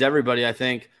 He leads everybody, I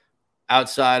think,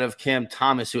 outside of Cam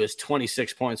Thomas, who has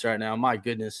 26 points right now. My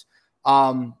goodness.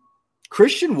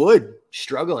 Christian Wood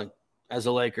struggling as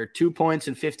a Laker. 2 points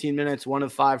in 15 minutes, 1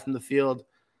 of 5 from the field.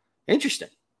 Interesting.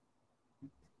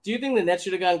 Do you think the Nets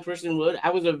should have gotten Christian Wood?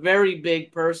 I was a very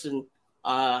big person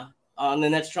on the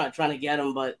Nets trying to get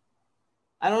him, but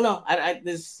I don't know.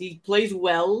 He plays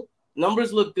well.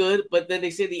 Numbers look good, but then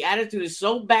they say the attitude is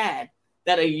so bad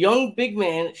that a young big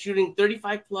man shooting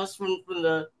 35 plus from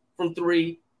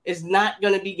three is not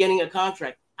going to be getting a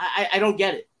contract. I don't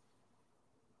get it.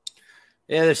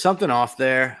 Yeah, there's something off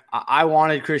there. I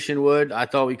wanted Christian Wood. I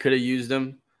thought we could have used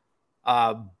him.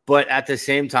 But at the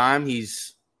same time,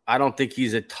 I don't think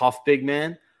he's a tough big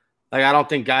man. Like, I don't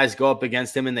think guys go up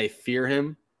against him and they fear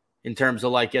him in terms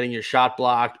of like getting your shot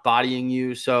blocked, bodying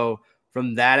you. So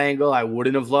from that angle, I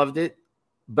wouldn't have loved it.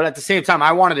 But at the same time,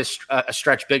 I wanted a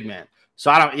stretch big man. So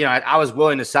I was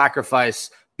willing to sacrifice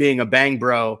being a bang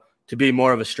bro to be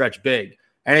more of a stretch big.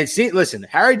 And listen,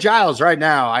 Harry Giles right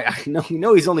now, I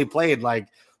know he's only played like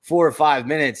 4 or 5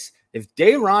 minutes. If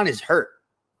Day'Ron is hurt,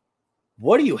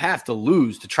 what do you have to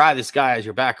lose to try this guy as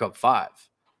your backup 5?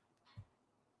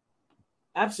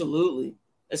 Absolutely.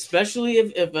 Especially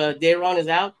if Day'Ron is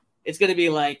out, it's going to be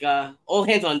like all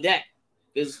hands on deck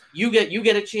because you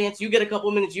get a chance, you get a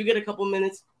couple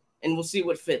minutes, and we'll see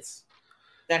what fits.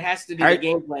 That has to be the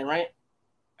game plan, right?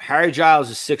 Harry Giles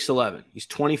is 6'11". He's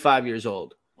 25 years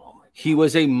old. Oh my he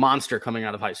was a monster coming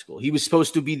out of high school. He was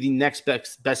supposed to be the next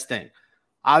best thing.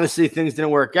 Obviously, things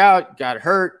didn't work out, got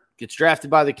hurt, gets drafted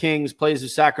by the Kings, plays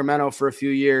with Sacramento for a few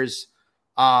years.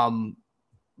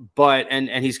 But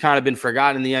he's kind of been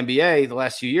forgotten in the NBA the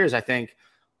last few years, I think.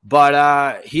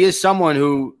 But he is someone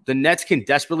who the Nets can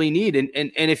desperately need. And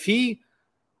if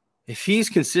he's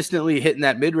consistently hitting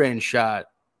that mid-range shot,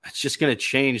 it's just going to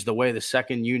change the way the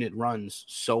second unit runs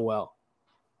so well.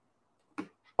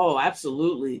 Oh,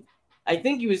 absolutely. I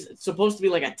think he was supposed to be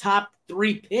like a top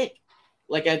 3 pick.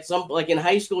 Like in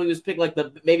high school, he was picked like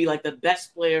the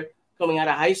best player coming out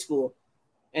of high school.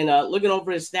 And looking over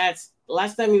his stats, the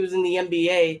last time he was in the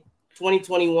NBA,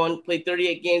 2021, played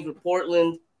 38 games with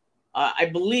Portland. I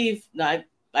believe,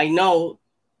 I know,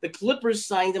 the Clippers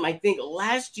signed him, I think,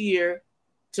 last year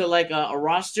to like a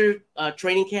roster,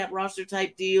 training camp roster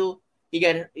type deal. He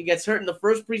gets hurt in the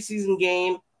first preseason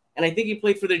game, and I think he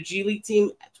played for their G League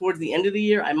team towards the end of the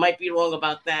year. I might be wrong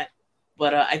about that,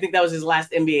 but I think that was his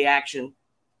last NBA action.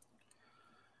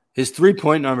 His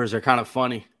 3-point numbers are kind of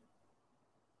funny.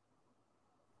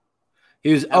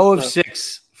 He was 0 of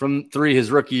 6 from 3 his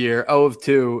rookie year, 0 of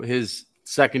 2 his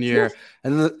second year.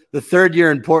 And the third year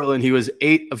in Portland, he was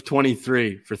 8 of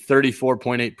 23 for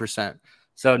 34.8%.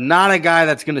 So not a guy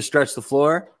that's going to stretch the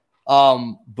floor.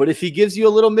 But if he gives you a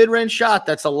little mid-range shot,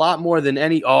 that's a lot more than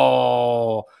any.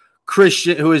 Oh,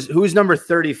 Christian, who's number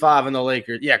 35 in the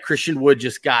Lakers. Yeah, Christian Wood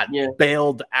just got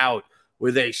bailed out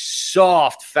with a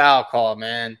soft foul call,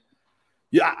 man.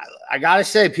 Yeah, I got to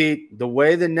say, Pete, the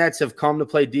way the Nets have come to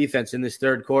play defense in this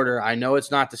third quarter, I know it's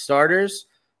not the starters.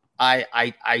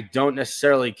 I don't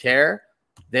necessarily care.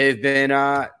 They've been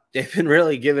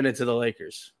really giving it to the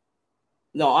Lakers.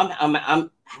 No,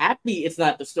 I'm happy it's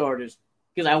not the starters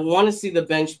because I want to see the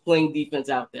bench playing defense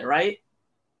out there, right?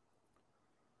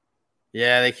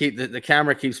 Yeah, they keep the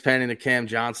camera keeps panning to Cam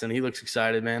Johnson. He looks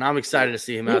excited, man. I'm excited to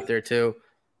see him out there too.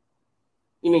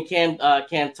 You mean Cam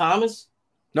Thomas?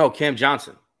 No, Cam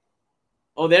Johnson.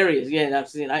 Oh, there he is. Yeah, I've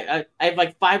seen. I have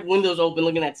like 5 windows open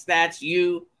looking at stats.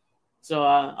 So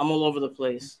I'm all over the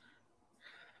place.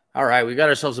 All right, we got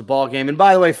ourselves a ball game. And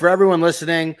by the way, for everyone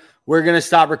listening, we're going to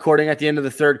stop recording at the end of the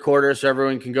third quarter so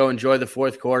everyone can go enjoy the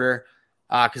fourth quarter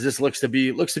because this looks to be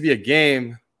a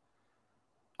game.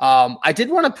 I did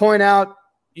want to point out,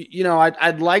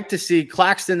 I'd like to see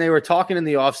Claxton. They were talking in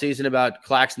the offseason about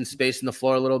Claxton spacing the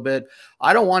floor a little bit.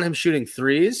 I don't want him shooting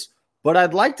threes, but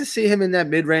I'd like to see him in that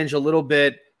mid-range a little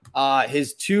bit.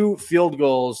 His 2 field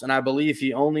goals, and I believe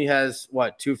he only has,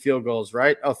 2 field goals,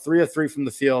 right? 3 of 3 from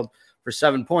the field for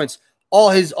 7 points. All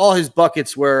his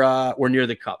buckets were near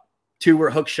the cup. 2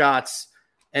 were hook shots,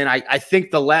 and I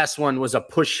think the last one was a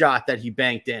push shot that he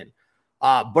banked in.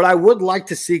 But I would like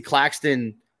to see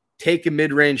Claxton take a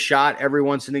mid-range shot every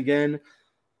once and again.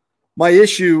 My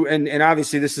issue, and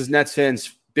obviously this is Nets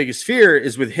fans' biggest fear,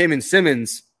 is with him and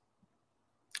Simmons,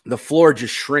 the floor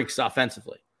just shrinks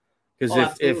offensively.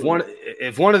 Because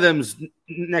if one of them's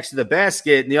next to the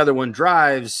basket and the other one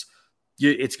drives,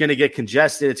 it's going to get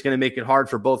congested. It's going to make it hard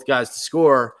for both guys to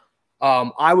score.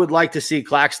 I would like to see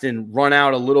Claxton run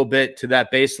out a little bit to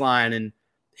that baseline and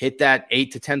hit that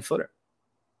 8 to 10 footer.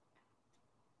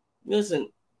 Listen,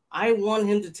 I want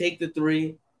him to take the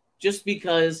 3 just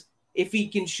because if he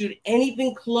can shoot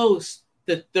anything close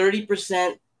to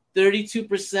 30%,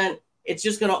 32%, it's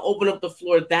just going to open up the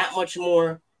floor that much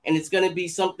more. And it's going to be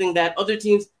something that other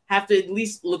teams have to at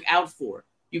least look out for.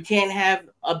 You can't have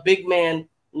a big man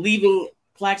leaving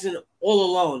Claxton all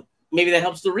alone. Maybe that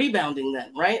helps the rebounding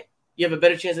then, right? You have a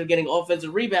better chance of getting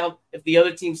offensive rebound if the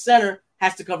other team's center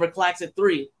has to cover Clax at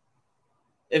 3.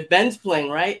 If Ben's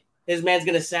playing, right, his man's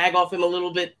going to sag off him a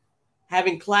little bit.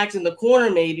 Having Clax in the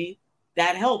corner, maybe,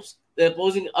 that helps. The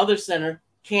opposing other center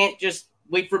can't just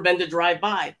wait for Ben to drive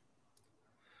by.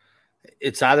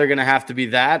 It's either going to have to be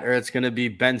that or it's going to be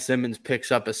Ben Simmons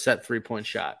picks up a set 3-point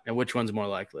shot. And which one's more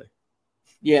likely?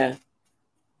 Yeah.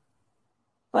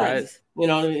 Right. I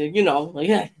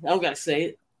don't got to say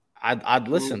it. I'd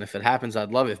listen. If it happens,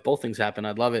 I'd love it. If both things happen,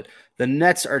 I'd love it. The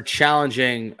Nets are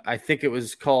challenging, I think it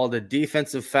was called a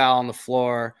defensive foul on the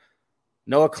floor.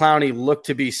 Noah Clowney looked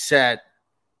to be set,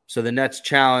 so the Nets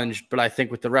challenged, but I think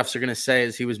what the refs are going to say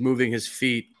is he was moving his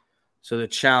feet, so the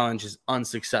challenge is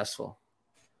unsuccessful.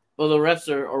 Well, the refs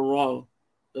are wrong.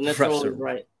 The Nets are always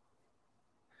right.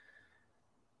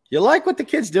 You like what the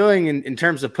kid's doing in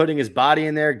terms of putting his body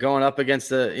in there, going up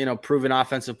against a proven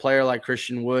offensive player like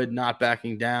Christian Wood, not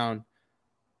backing down.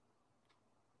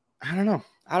 I don't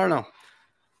know.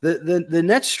 The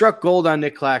Nets struck gold on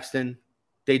Nick Claxton.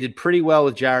 They did pretty well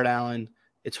with Jared Allen.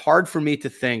 It's hard for me to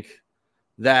think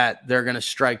that they're going to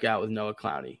strike out with Noah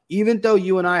Clowney. Even though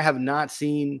you and I have not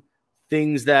seen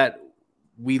things that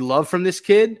we love from this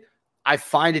kid, I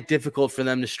find it difficult for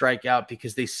them to strike out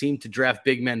because they seem to draft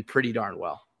big men pretty darn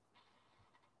well.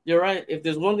 You're right. If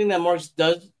there's one thing that Marks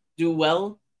does do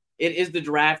well, it is the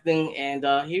drafting. And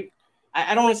I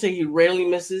don't want to say he rarely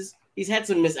misses. He's had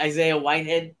some miss. Isaiah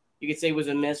Whitehead, you could say was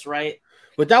a miss, right?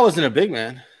 But that wasn't a big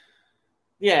man.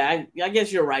 Yeah, I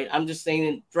guess you're right. I'm just saying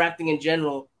in drafting in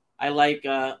general, I like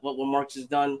what Marks has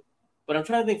done. But I'm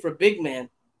trying to think for a big man.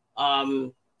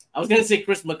 I was gonna say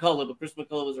Chris McCullough, but Chris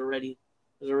McCullough was already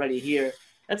here.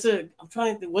 I'm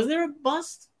trying to think. Was there a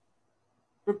bust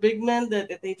for big men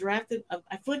that they drafted?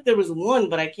 I feel like there was one,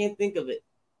 but I can't think of it.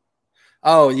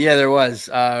 Oh yeah, there was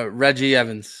Reggie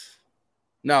Evans.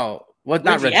 No, what?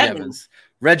 Not Reggie Evans.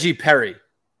 Reggie Perry.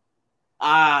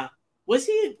 Was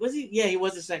he? Yeah, he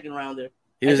was a second rounder.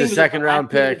 He was a second round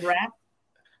pick.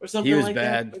 Or something he was like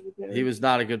bad. That. He was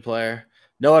not a good player.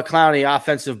 Noah Clowney,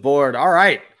 offensive board. All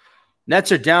right.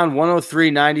 Nets are down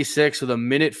 103-96 with a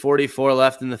minute 44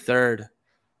 left in the third.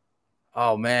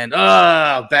 Oh, man.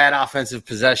 Bad offensive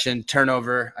possession.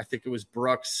 Turnover. I think it was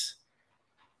Brooks.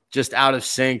 Just out of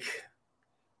sync.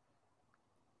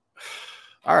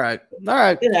 All right.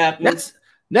 It happens.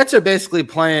 Nets are basically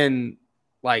playing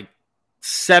like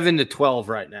 7-12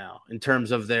 right now in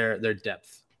terms of their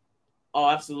depth. Oh,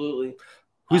 absolutely.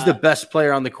 Who's the best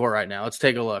player on the court right now? Let's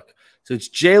take a look. So it's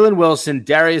Jalen Wilson,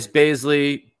 Darius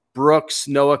Baisley, Brooks,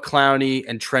 Noah Clowney,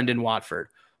 and Trendon Watford.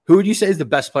 Who would you say is the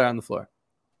best player on the floor?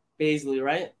 Baisley,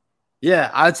 right? Yeah,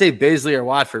 I'd say Baisley or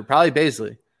Watford. Probably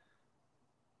Baisley.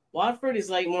 Watford is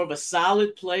like more of a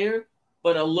solid player,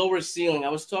 but a lower ceiling. I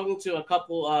was talking to a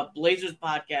couple Blazers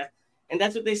podcasts, and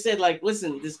that's what they said. Like,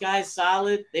 listen, this guy's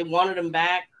solid. They wanted him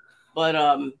back,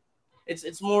 but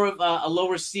it's more of a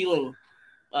lower ceiling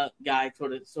guy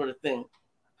sort of thing.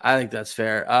 I think that's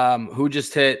fair. Who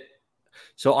just hit?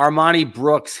 So Armani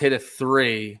Brooks hit a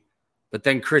 3, but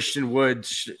then Christian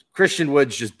Woods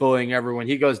just bullying everyone.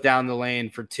 He goes down the lane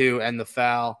for 2 and the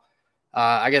foul.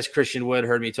 I guess Christian Wood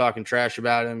heard me talking trash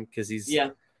about him because he's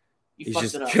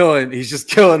just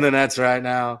killing the Nets right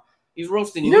now. He's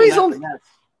roasting you.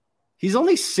 He's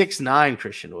only 6'9",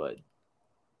 Christian Wood.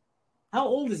 How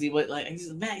old is he? But like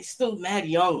he's still mad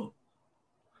young.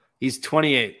 He's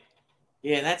 28.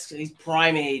 Yeah, he's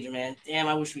prime age, man. Damn,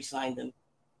 I wish we signed him.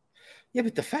 Yeah,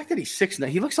 but the fact that he's 6'9",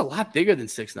 he looks a lot bigger than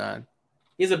 6'9".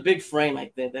 He has a big frame, I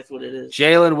think. That's what it is.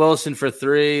 Jalen Wilson for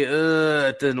 3.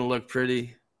 It didn't look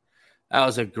pretty. That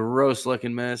was a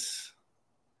gross-looking miss.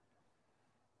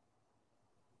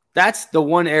 That's the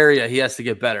one area he has to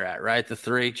get better at, right? The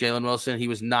 3, Jalen Wilson. He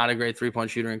was not a great three-point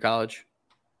shooter in college.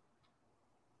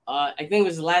 I think it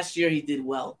was last year he did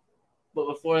well. But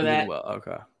before that,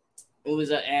 okay. It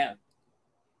was I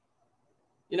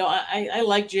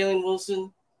like Jalen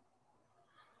Wilson.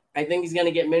 I think he's going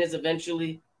to get minutes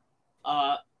eventually.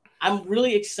 I'm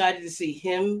really excited to see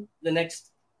him the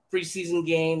next preseason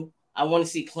game. I want to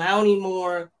see Clowney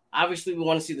more. Obviously, we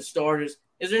want to see the starters.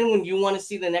 Is there anyone you want to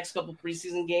see the next couple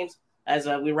preseason games as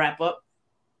we wrap up?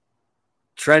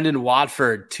 Trendon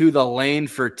Watford to the lane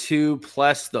for 2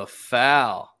 plus the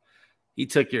foul. He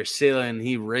took your ceiling.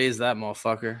 He raised that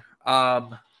motherfucker.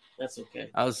 That's okay.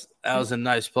 That was a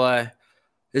nice play.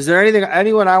 Is there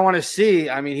anyone I want to see?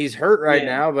 I mean, he's hurt right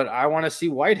now, but I want to see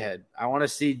Whitehead. I want to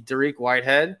see Dariq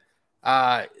Whitehead.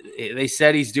 They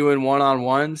said he's doing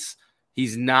one-on-ones.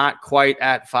 He's not quite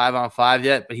at 5-on-5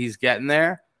 yet, but he's getting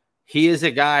there. He is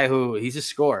a guy he's a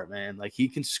scorer, man. Like, he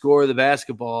can score the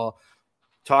basketball.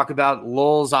 Talk about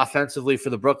lulls offensively for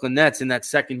the Brooklyn Nets in that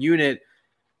second unit.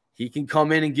 He can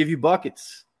come in and give you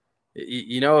buckets.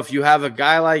 If you have a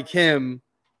guy like him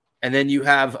and then you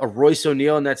have a Royce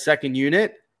O'Neal in that second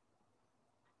unit,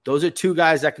 those are 2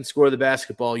 guys that can score the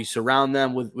basketball. You surround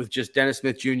them with just Dennis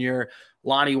Smith Jr.,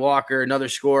 Lonnie Walker, another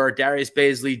scorer, Darius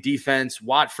Baisley, defense,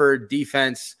 Watford,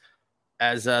 defense,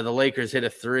 as the Lakers hit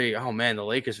a 3. Oh, man, the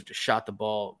Lakers have just shot the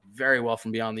ball very well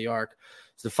from beyond the arc.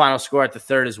 So the final score at the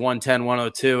third is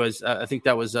 110-102. As I think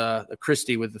that was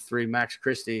Christie with the 3, Max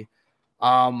Christie.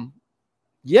 I'm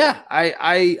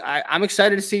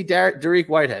excited to see Dariq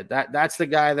Whitehead. That's the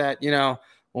guy that,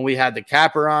 when we had the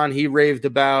capper on, he raved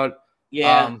about.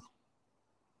 Yeah.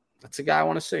 That's a guy I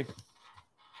want to see.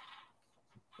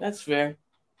 That's fair.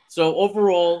 So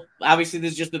overall, obviously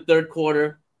this is just the third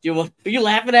quarter. Are you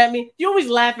laughing at me? You always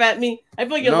laugh at me. I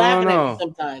feel like you're laughing at me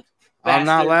sometimes. I'm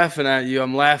not laughing at you.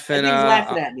 I'm laughing. He's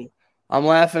laughing at me. I'm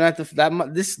laughing at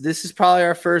this is probably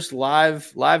our first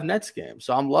live Nets game,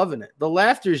 so I'm loving it. The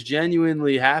laughter's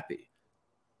genuinely happy.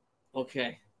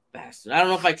 Okay, bastard. I don't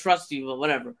know if I trust you, but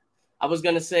whatever. I was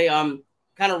gonna say,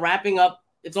 kind of wrapping up.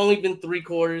 It's only been 3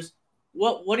 quarters.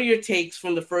 What are your takes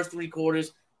from the first 3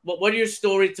 quarters? What are your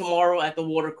story tomorrow at the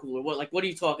water cooler? What are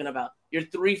you talking about? Your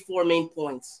 3-4 main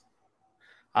points.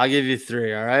 I'll give you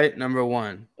 3, all right? Number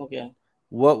 1. Okay.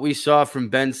 What we saw from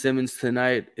Ben Simmons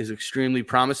tonight is extremely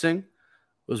promising. It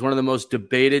was one of the most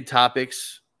debated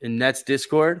topics in Nets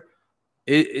Discord.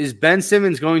 Is Ben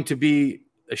Simmons going to be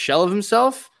a shell of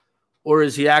himself, or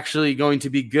is he actually going to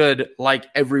be good like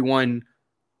everyone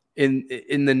in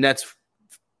the Nets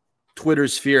Twitter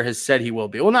sphere has said he will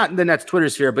be? Well, not in the Nets Twitter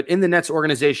sphere, but in the Nets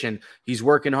organization. He's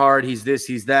working hard. He's this,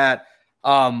 he's that.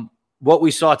 What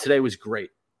we saw today was great.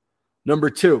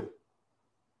 Number 2,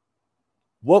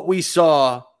 what we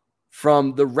saw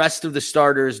from the rest of the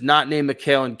starters, not named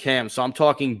McHale and Cam. So I'm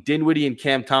talking Dinwiddie and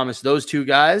Cam Thomas, those 2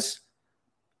 guys.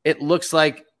 It looks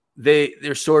like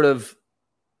they're sort of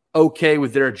okay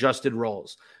with their adjusted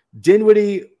roles.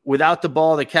 Dinwiddie, without the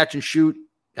ball, they catch and shoot,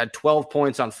 had 12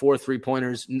 points on 4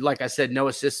 3-pointers. Like I said, no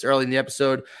assists early in the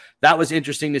episode. That was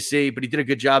interesting to see, but he did a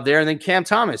good job there. And then Cam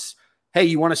Thomas, hey,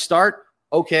 you want to start?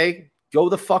 Okay, go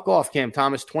the fuck off, Cam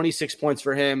Thomas. 26 points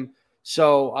for him.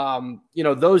 So,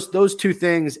 those 2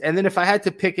 things. And then if I had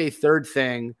to pick a third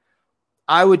thing,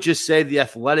 I would just say the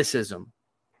athleticism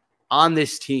on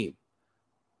this team,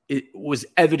 it was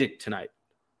evident tonight.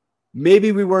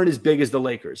 Maybe we weren't as big as the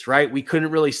Lakers, right? We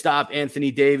couldn't really stop Anthony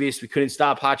Davis. We couldn't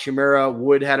stop Hachimura.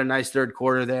 Wood had a nice third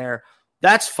quarter there.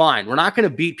 That's fine. We're not going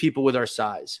to beat people with our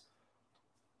size.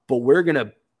 But we're going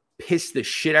to piss the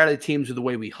shit out of the teams with the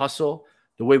way we hustle,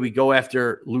 the way we go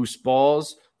after loose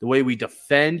balls, the way we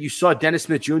defend. You saw Dennis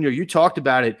Smith Jr. You talked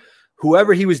about it.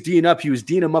 Whoever he was D'ing up, he was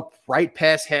D'ing him up right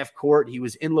past half court. He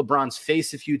was in LeBron's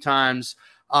face a few times.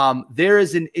 There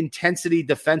is an intensity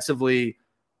defensively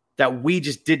that we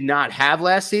just did not have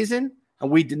last season and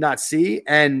we did not see.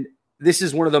 And this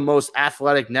is one of the most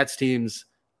athletic Nets teams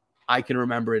I can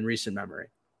remember in recent memory.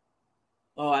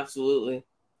 Oh, absolutely.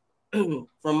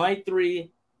 For my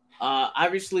 3,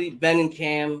 obviously Ben and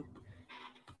Cam.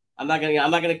 I'm not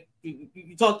gonna.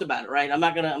 You talked about it, right? I'm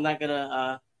not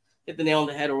gonna hit the nail on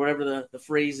the head or whatever the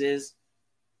phrase is.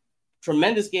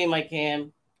 Tremendous game by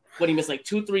Cam. What, he missed like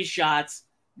 2-3 shots.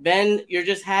 Ben, you're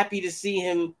just happy to see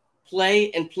him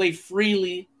play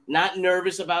freely, not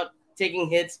nervous about taking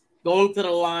hits, going to the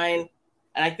line.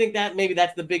 And I think that maybe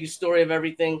that's the biggest story of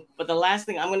everything. But the last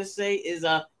thing I'm going to say is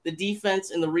the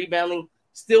defense and the rebounding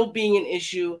still being an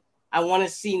issue. I want to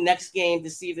see next game to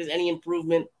see if there's any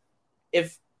improvement.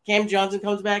 If Cam Johnson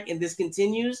comes back and this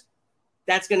continues,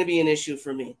 that's going to be an issue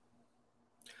for me.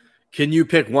 Can you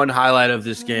pick one highlight of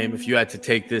this game if you had to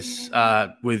take this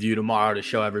with you tomorrow to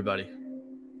show everybody?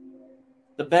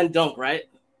 The Ben dunk, right?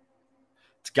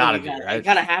 It's got to be, right? You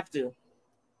kind of have to.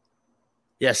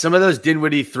 Yeah, some of those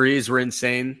Dinwiddie threes were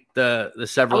insane. The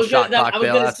several shot clock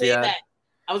bailouts he had.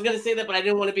 I was going to say that, but I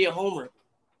didn't want to be a homer.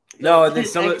 No, and then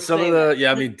some of the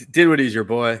yeah, I mean, Dinwiddie's your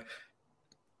boy.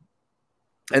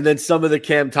 And then some of the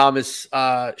Cam Thomas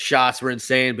shots were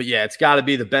insane. But yeah, it's got to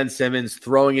be the Ben Simmons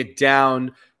throwing it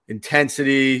down,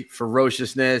 intensity,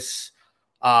 ferociousness.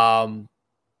 I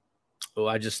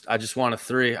just want a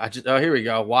 3. Here we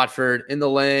go. Watford in the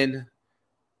lane.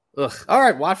 Ugh. All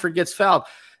right, Watford gets fouled.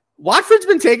 Watford's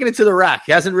been taking it to the rack.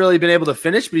 He hasn't really been able to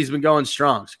finish, but he's been going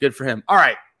strong. So good for him. All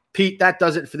right, Pete, that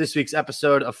does it for this week's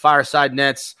episode of Fireside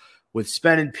Nets with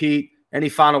Spen and Pete. Any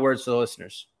final words for the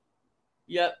listeners?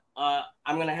 Yep.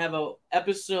 I'm going to have an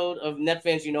episode of Net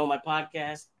Fans You Know, my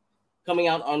podcast, coming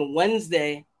out on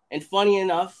Wednesday. And funny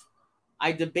enough,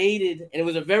 I debated, and it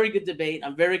was a very good debate.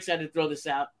 I'm very excited to throw this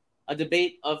out. A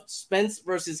debate of Spence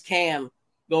versus Cam,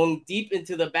 going deep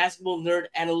into the basketball nerd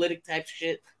analytic type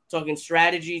shit, talking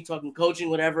strategy, talking coaching,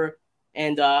 whatever.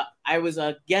 And I was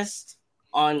a guest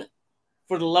on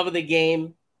For the Love of the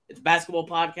Game. It's a basketball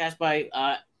podcast by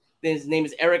his name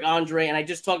is Eric Andre, and I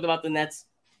just talked about the Nets.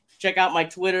 Check out my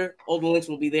Twitter. All the links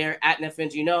will be there at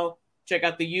NetFans You Know. Check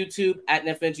out the YouTube at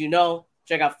NetFans You Know.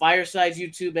 Check out Fireside's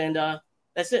YouTube, and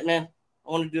that's it, man.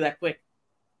 I want to do that quick.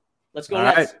 Let's go. All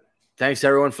Nets. right. Thanks,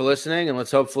 everyone, for listening, and let's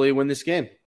hopefully win this game.